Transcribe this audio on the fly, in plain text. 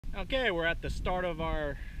Okay, we're at the start of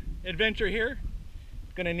our adventure here.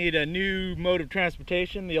 Gonna need a new mode of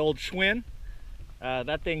transportation, the old Schwinn.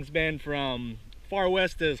 That thing's been from far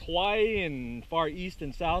west as Hawaii and far east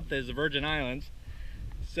and south as the Virgin Islands.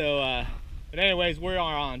 So, but anyways, we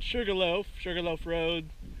are on Sugarloaf Road,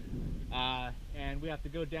 and we have to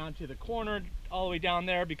go down to the corner all the way down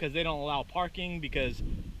there because they don't allow parking because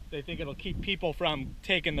they think it'll keep people from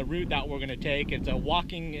taking the route that we're gonna take. It's a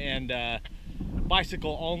walking and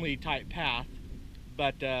bicycle only type path,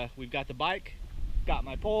 but we've got the bike, got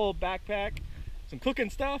my pole, backpack, some cooking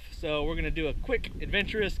stuff, so we're gonna do a quick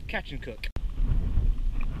adventurous catch and cook.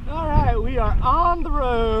 All right, we are on the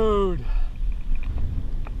road.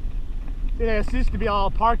 It used to be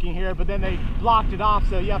all parking here, but then they blocked it off,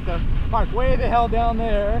 so you have to park way the hell down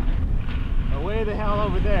there or way the hell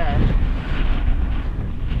over there.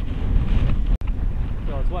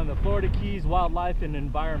 So it's one of the Florida Keys Wildlife and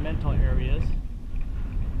Environmental Areas.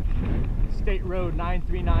 State Road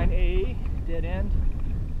 939A, dead end.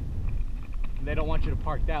 And they don't want you to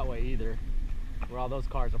park that way either, where all those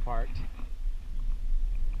cars are parked.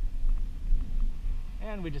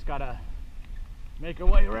 And we just gotta make our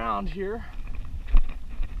way around here.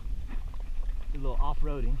 Do a little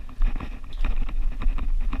off-roading.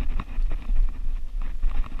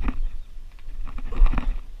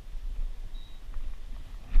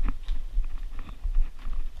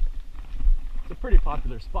 It's a pretty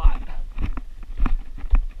popular spot,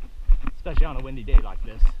 especially on a windy day like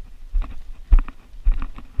this.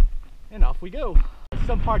 And off we go.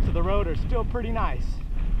 Some parts of the road are still pretty nice.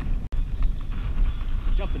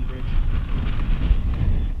 Jumping bridge.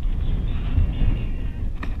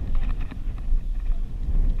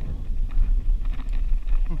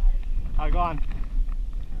 How's it going?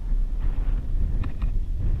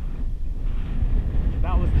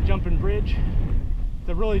 That was the jumping bridge. It's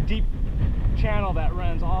a really deep channel that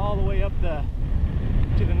runs all the way up to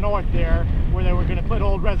the north there, where they were going to put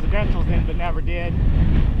old residentials in but never did.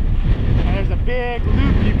 And there's a big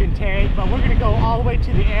loop you can take, but we're going to go all the way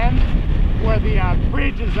to the end where the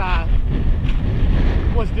bridge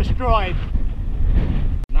was destroyed.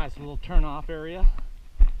 Nice little turn off area.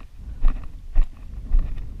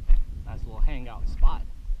 Nice little hangout spot.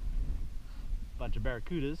 Bunch of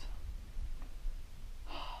barracudas.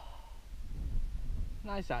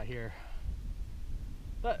 Nice out here,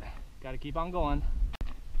 but gotta keep on going.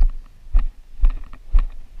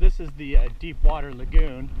 This is the deep water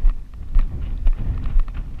lagoon.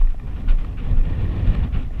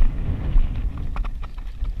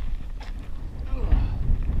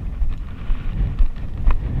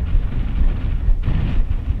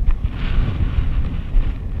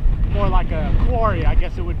 More like a quarry, I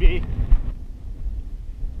guess it would be.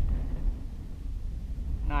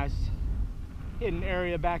 Nice hidden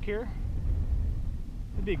area back here.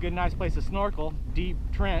 It'd be a good, nice place to snorkel. Deep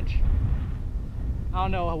trench. I don't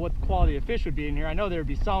know what the quality of fish would be in here. I know there would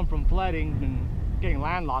be some from flooding and getting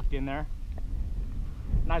landlocked in there.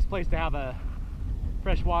 Nice place to have a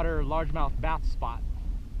freshwater largemouth bass spot.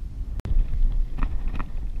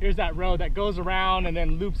 Here's that road that goes around and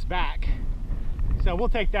then loops back. So we'll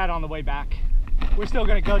take that on the way back. We're still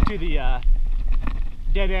going to go to the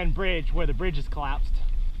dead end bridge where the bridge is collapsed.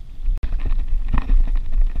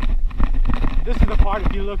 This is the part,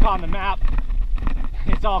 if you look on the map,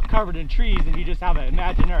 it's all covered in trees and you just have an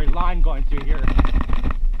imaginary line going through here.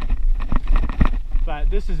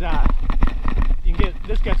 But this is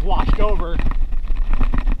this gets washed over,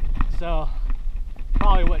 so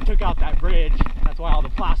probably what took out that bridge. That's why all the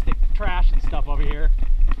plastic trash and stuff over here.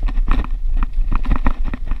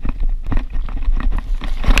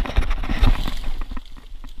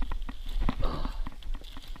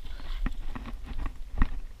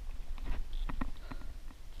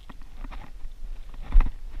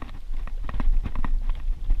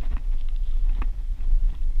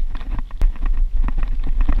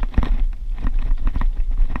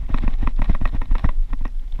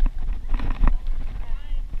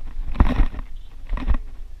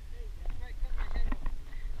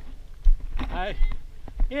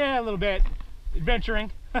 Yeah, a little bit. Adventuring.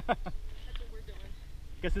 That's what we're doing.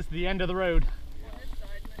 Guess this is the end of the road. On this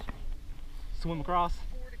side, swim across.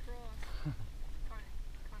 Forward across.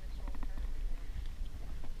 kind of small turn.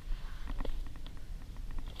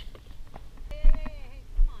 Hey,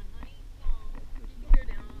 come on, honey. Come on. You can go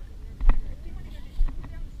down. If you want to go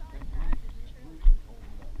down the side path, isn't it?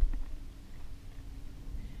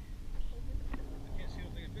 I can't see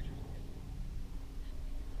those taking pictures.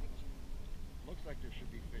 Looks like there should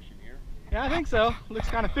be fish in here. Yeah, I think so. Looks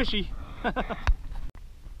kind of fishy.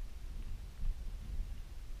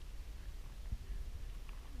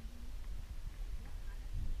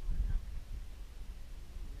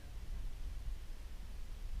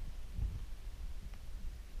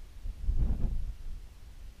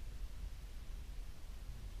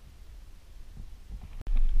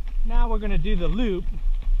 now we're going to do the loop.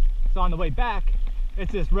 So on the way back,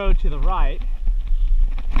 it's this road to the right.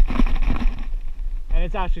 And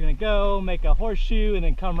it's actually going to go make a horseshoe and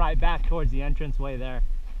then come right back towards the entranceway there.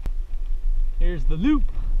 Here's the loop.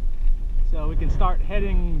 So we can start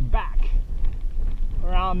heading back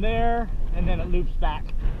around there, and then it loops back.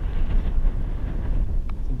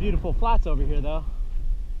 Some beautiful flats over here though.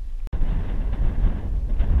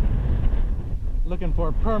 Looking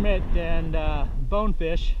for permit and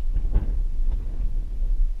bonefish.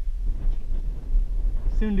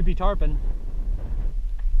 Soon to be tarpon.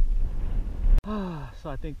 So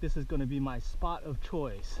I think this is going to be my spot of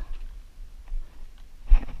choice.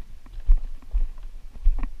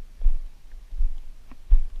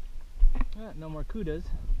 No more kudas.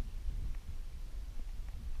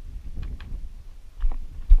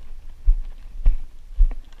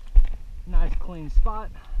 Nice clean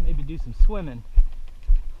spot. Maybe do some swimming.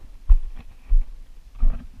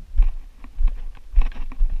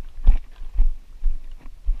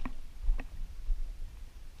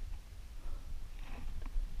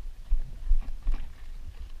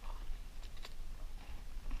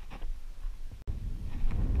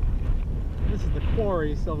 This is the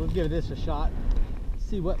quarry, so we'll give this a shot.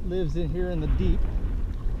 See what lives in here in the deep.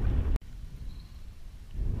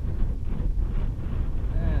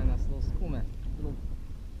 Man, that's a little schoolman.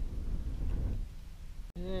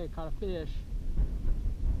 Yeah, caught a fish.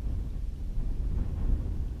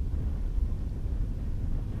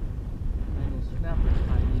 Mango snappers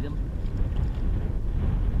might eat him.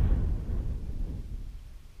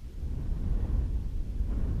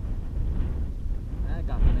 That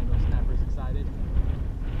got the mango snappers excited.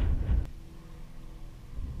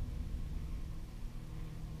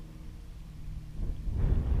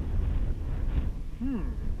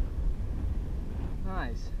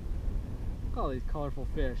 Nice. Look at all these colorful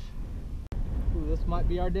fish. Ooh, this might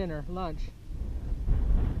be our dinner, lunch.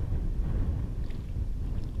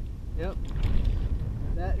 Yep,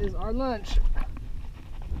 that is our lunch.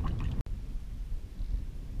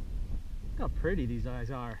 Look how pretty these guys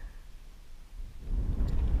are.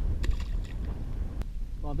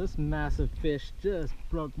 Well, this massive fish just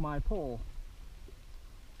broke my pole.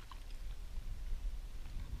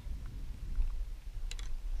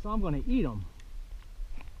 So I'm going to eat them.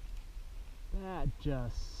 That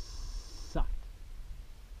just sucked.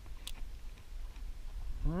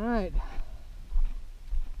 Alright.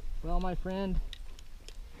 Well, my friend,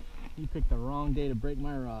 you picked the wrong day to break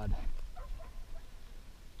my rod.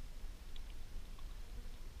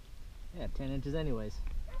 Yeah, 10 inches anyways.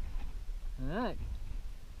 Alright.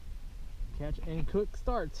 Catch and cook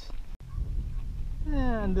starts.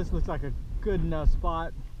 And this looks like a good enough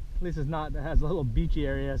spot. At least it's not, it has a little beachy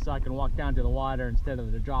area so I can walk down to the water instead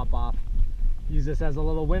of the drop off. Use this as a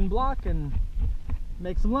little wind block and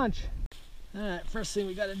make some lunch. Alright, first thing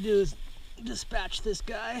we gotta do is dispatch this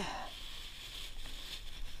guy.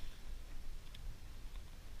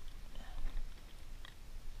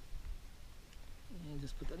 And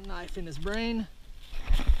just put the knife in his brain.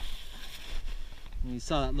 And you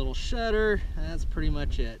saw that little shutter, that's pretty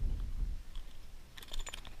much it.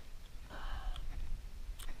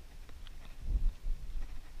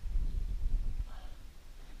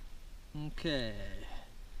 Okay,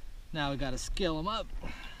 now we gotta scale them up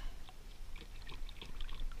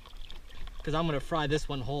because I'm gonna fry this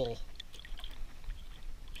one whole.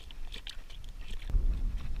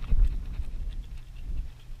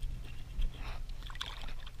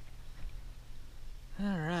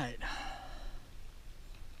 All right.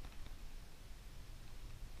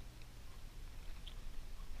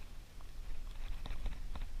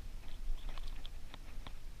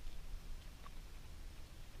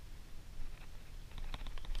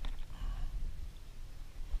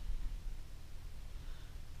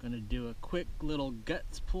 Gonna do a quick little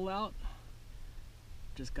guts pull out.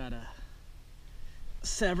 Just gotta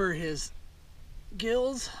sever his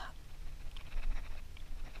gills.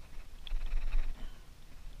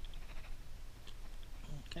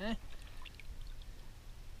 Okay.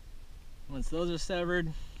 Once those are severed,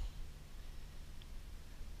 you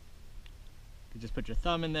can just put your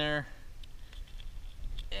thumb in there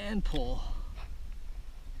and pull,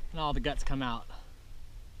 and all the guts come out.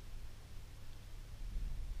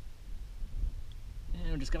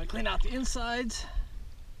 And I'm just gonna clean out the insides.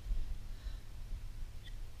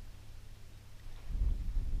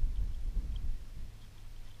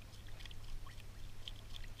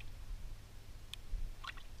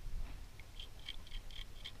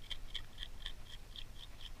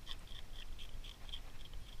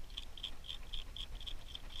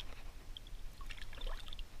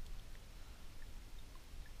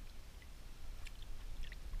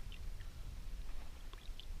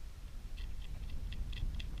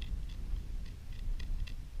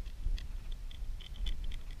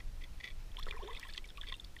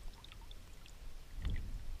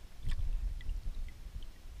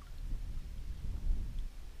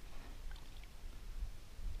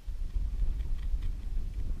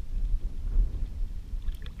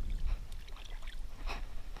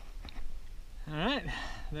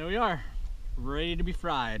 there we are, ready to be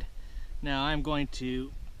fried. Now I'm going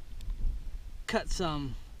to cut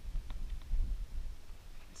some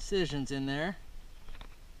incisions in there.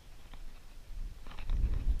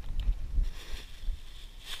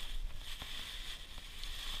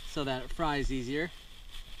 So that it fries easier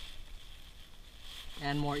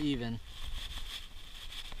and more even.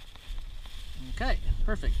 Okay,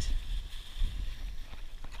 perfect.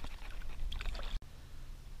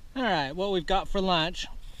 Alright, what we've got for lunch,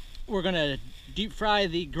 we're gonna deep fry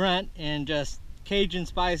the grunt in just Cajun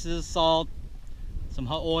spices, salt, some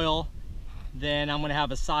hot oil. Then I'm gonna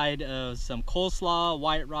have a side of some coleslaw,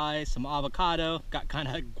 white rice, some avocado, got kind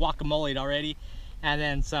of guacamole'd already, and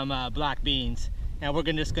then some black beans. And we're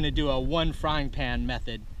just gonna do a one frying pan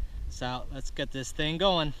method. So let's get this thing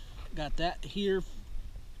going. Got that heater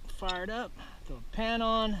fired up, throw a pan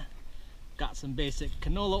on, got some basic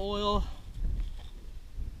canola oil.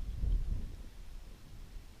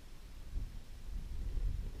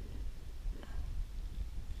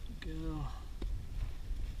 Go.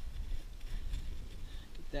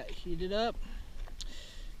 Get that heated up.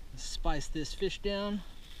 Spice this fish down.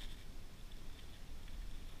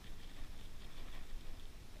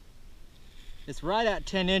 It's right at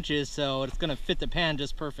 10 inches, so it's going to fit the pan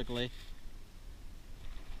just perfectly.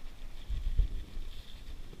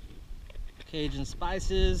 Cajun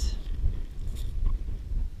spices.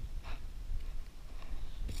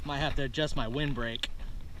 Might have to adjust my windbreak.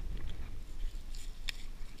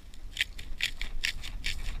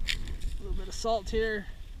 A little bit of salt here.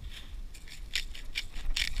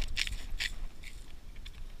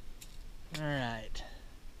 All right.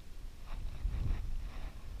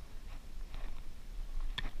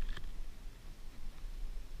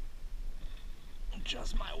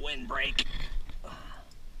 Adjust my windbreak.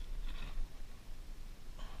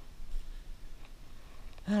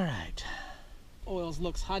 All right. Oils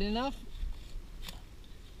looks hot enough.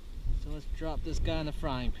 So let's drop this guy in the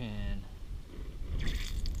frying pan.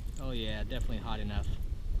 Oh yeah, definitely hot enough.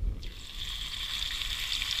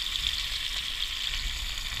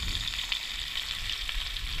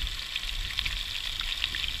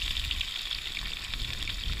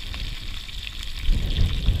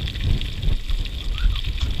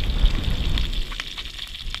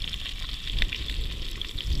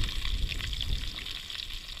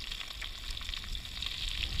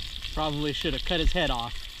 Probably should have cut his head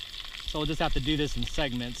off. So we'll just have to do this in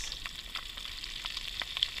segments.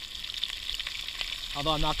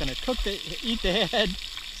 Although I'm not going to eat the head,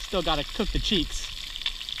 still got to cook the cheeks.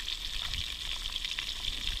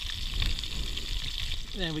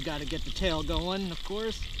 Then we got to get the tail going, of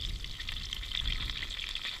course.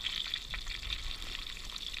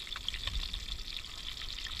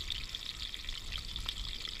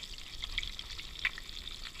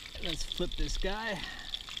 Let's flip this guy.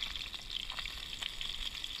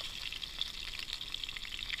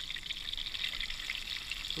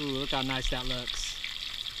 Ooh, look how nice that looks.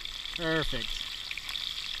 Perfect.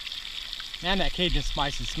 Man, that Cajun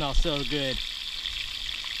spices smell so good.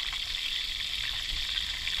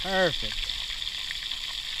 Perfect.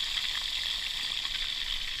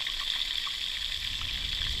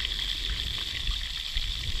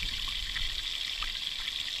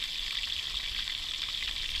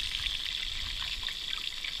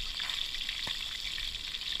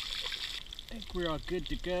 I think we're all good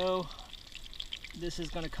to go. This is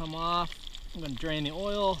going to come off. I'm going to drain the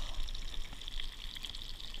oil.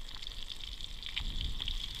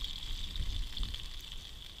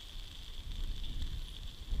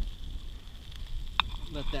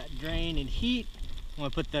 Let that drain and heat. I'm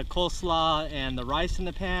going to put the coleslaw and the rice in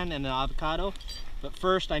the pan and the avocado. But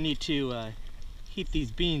first I need to heat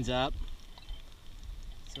these beans up.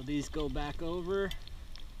 So these go back over.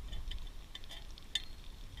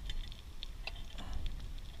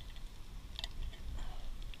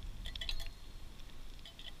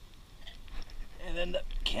 And then the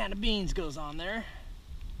can of beans goes on there.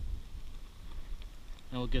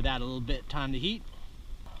 And we'll give that a little bit time to heat.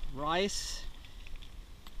 Rice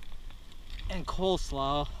and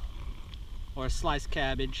coleslaw or sliced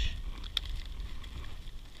cabbage.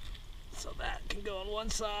 So that can go on one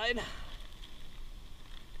side.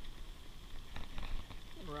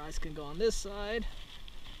 Rice can go on this side.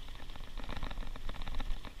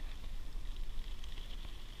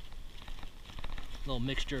 A little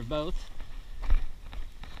mixture of both.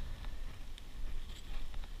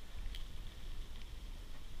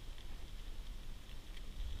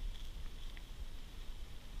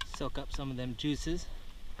 Soak up some of them juices.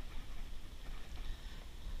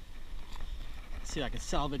 See if I can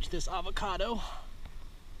salvage this avocado.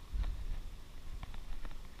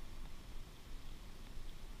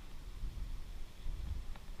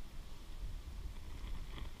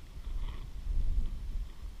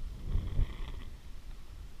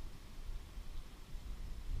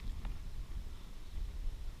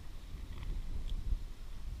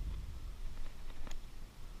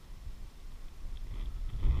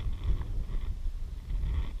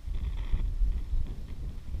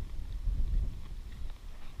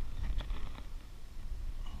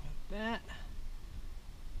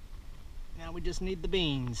 Now we just need the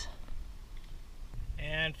beans.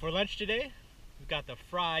 And for lunch today, we've got the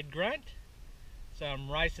fried grunt,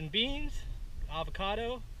 some rice and beans,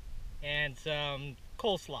 avocado, and some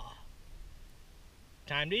coleslaw.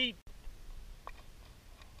 Time to eat.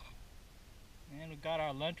 And we've got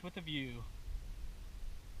our lunch with a view.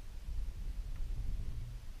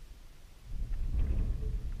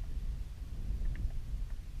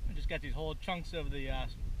 I just got these whole chunks of the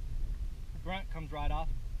grunt comes right off.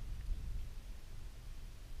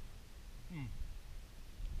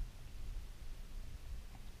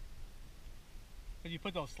 But you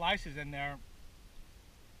put those slices in there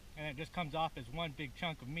and it just comes off as one big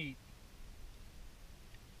chunk of meat.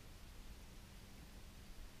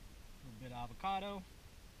 A little bit of avocado.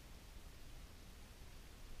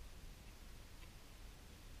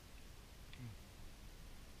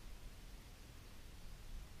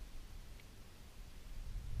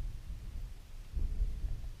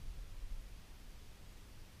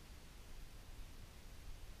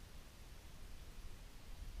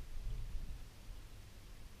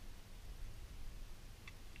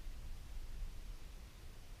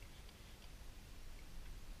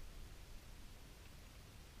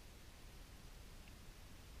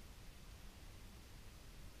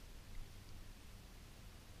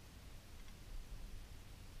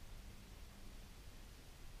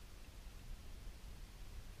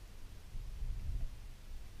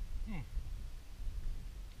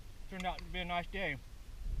 Turned out to be a nice day.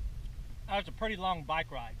 That was a pretty long bike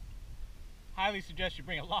ride. Highly suggest you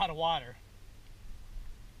bring a lot of water.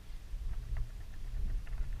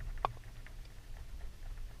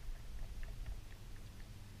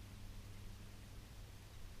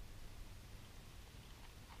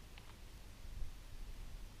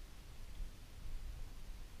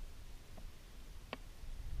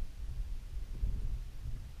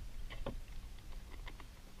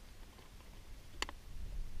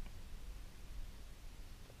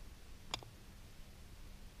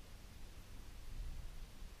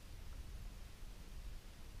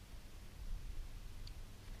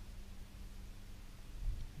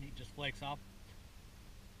 Meat just flakes off.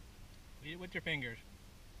 Eat it with your fingers.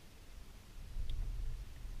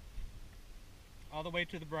 All the way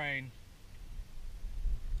to the brain.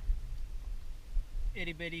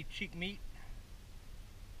 Itty bitty cheek meat.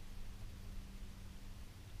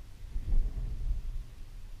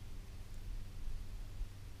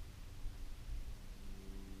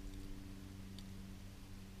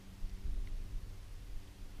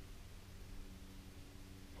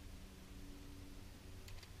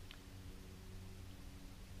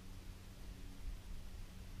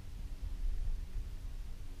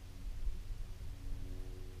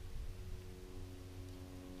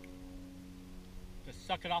 Just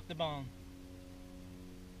suck it off the bone.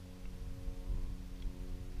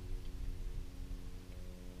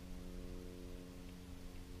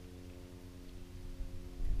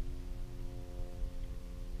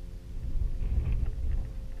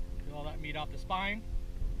 Get all that meat off the spine.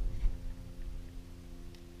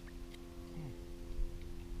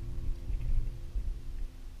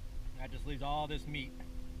 That just leaves all this meat.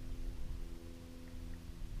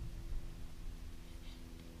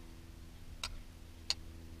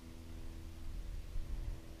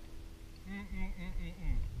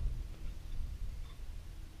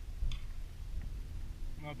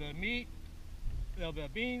 A little bit of meat, a little bit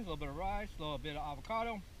of beans, a little bit of rice, a little bit of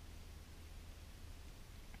avocado.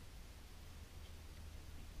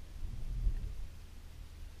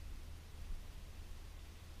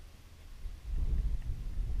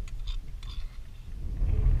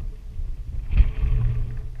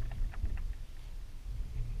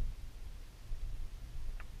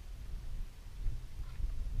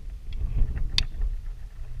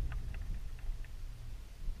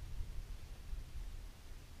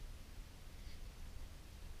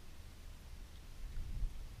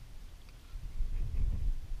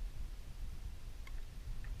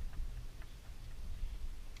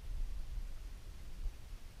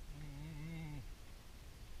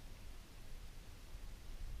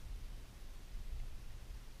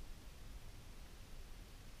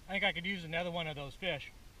 I think I could use another one of those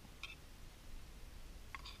fish.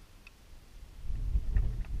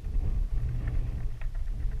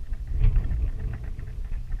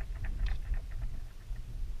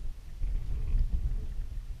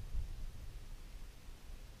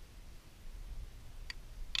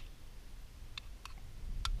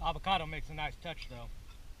 Avocado makes a nice touch though.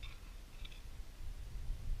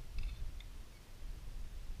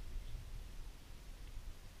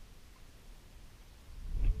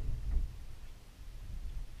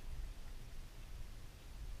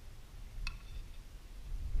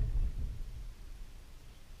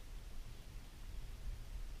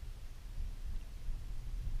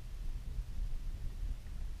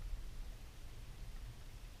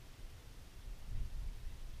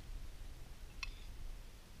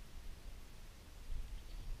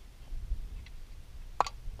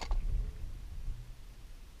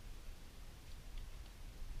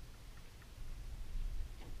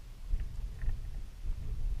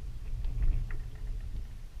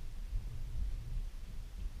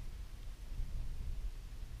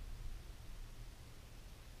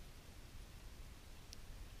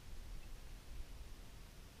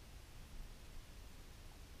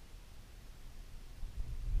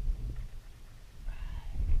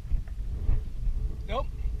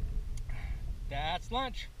 that's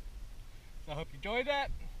lunch. So I hope you enjoyed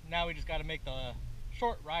that. Now we just got to make the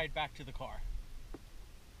short ride back to the car.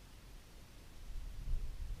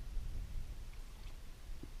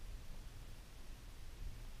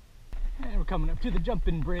 And we're coming up to the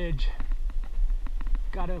jumping bridge.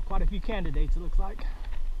 Got quite a few candidates, it looks like.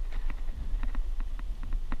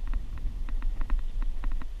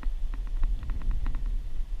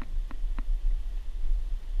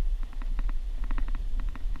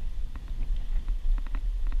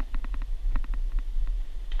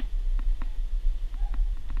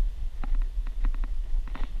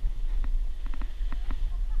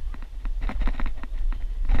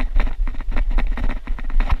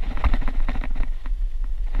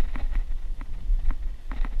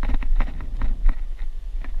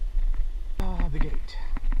 The gate.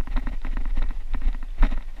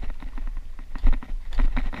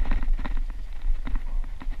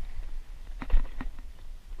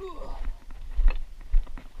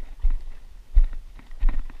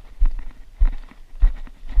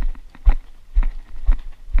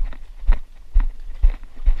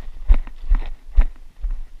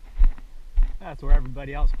 That's where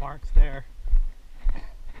everybody else parks there.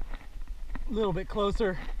 A little bit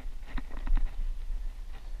closer.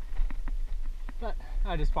 But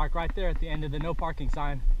I just park right there at the end of the no parking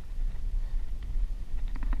sign.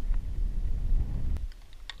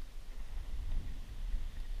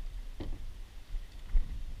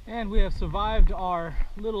 And we have survived our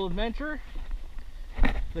little adventure.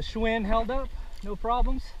 The Schwinn held up, no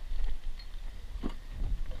problems.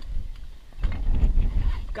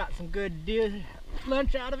 Got some good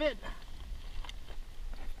lunch out of it.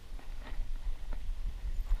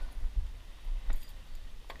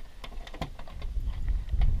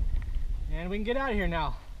 And we can get out of here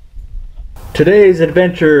now. Today's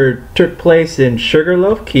adventure took place in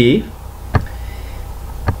Sugarloaf Key.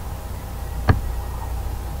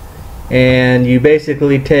 And you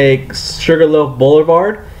basically take Sugarloaf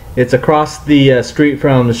Boulevard. It's across the street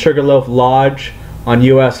from Sugarloaf Lodge on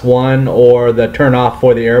US 1 or the turnoff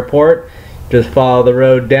for the airport. Just follow the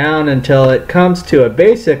road down until it comes to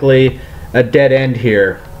basically a dead end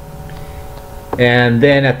here. And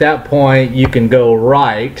then at that point you can go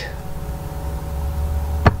right,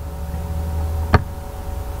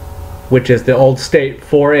 which is the old State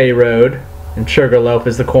 4A road, and Sugarloaf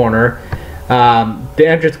is the corner. The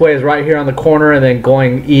entranceway is right here on the corner, and then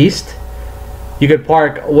going east. You could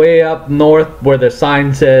park way up north where the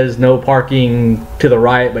sign says no parking to the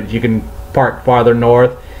right, but you can park farther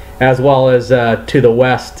north, as well as to the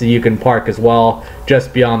west you can park as well,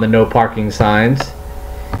 just beyond the no parking signs.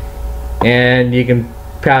 And you can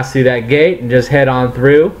pass through that gate and just head on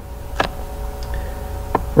through.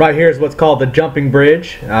 Right here is what's called the jumping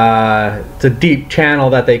bridge. It's a deep channel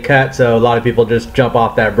that they cut, so a lot of people just jump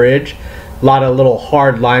off that bridge. A lot of little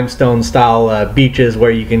hard limestone style beaches where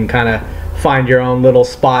you can kind of find your own little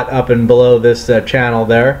spot up and below this channel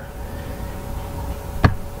there.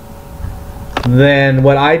 Then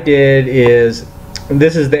what I did is,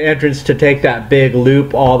 this is the entrance to take that big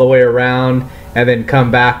loop all the way around and then come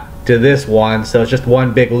back to this one, so it's just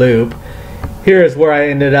one big loop. Here is where I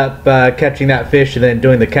ended up catching that fish and then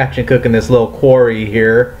doing the catch and cook in this little quarry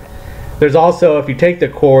here. There's also, if you take the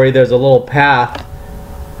quarry, there's a little path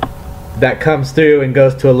that comes through and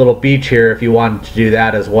goes to a little beach here if you wanted to do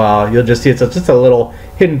that as well. You'll just see it's just a little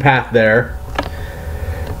hidden path there.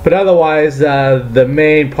 But otherwise, the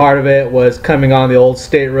main part of it was coming on the old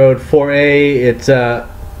State Road 4A. It's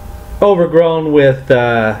overgrown with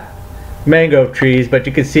mangrove trees, but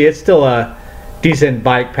you can see it's still a decent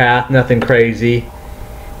bike path, nothing crazy.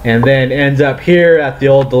 And then ends up here at the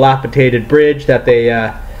old dilapidated bridge that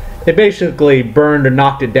they basically burned or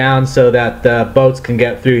knocked it down so that the boats can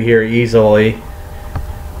get through here easily.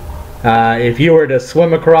 If you were to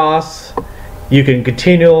swim across, you can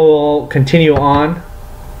continue on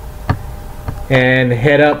and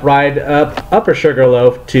head up right up Upper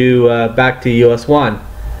Sugarloaf to back to US 1.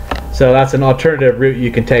 So that's an alternative route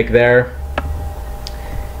you can take there.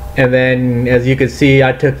 And then, as you can see,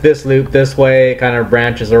 I took this loop this way. It kind of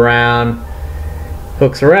branches around,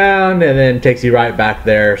 hooks around, and then takes you right back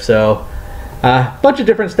there. So a bunch of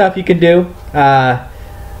different stuff you can do.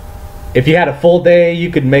 If you had a full day, you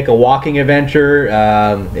could make a walking adventure.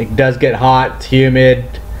 It does get hot, it's humid,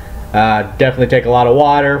 definitely take a lot of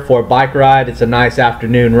water. For a bike ride, it's a nice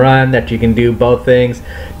afternoon run that you can do both things.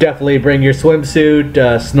 Definitely bring your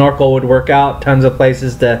swimsuit. Snorkel would work out. Tons of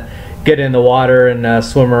places to get in the water and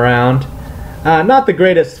swim around. Not the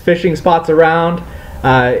greatest fishing spots around.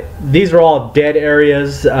 These are all dead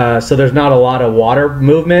areas, so there's not a lot of water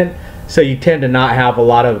movement, so you tend to not have a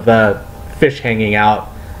lot of fish hanging out.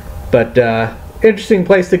 But interesting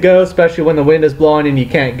place to go, especially when the wind is blowing and you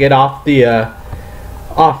can't get off the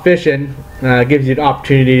off fishing. Gives you an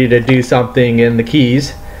opportunity to do something in the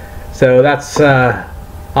Keys. So that's I'll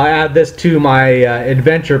add this to my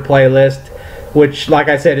adventure playlist, which, like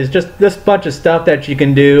I said, is just this bunch of stuff that you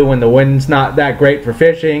can do when the wind's not that great for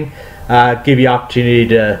fishing. Give you opportunity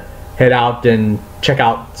to head out and check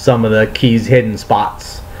out some of the Keys hidden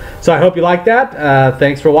spots. So I hope you like that.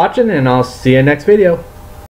 Thanks for watching, and I'll see you in the next video.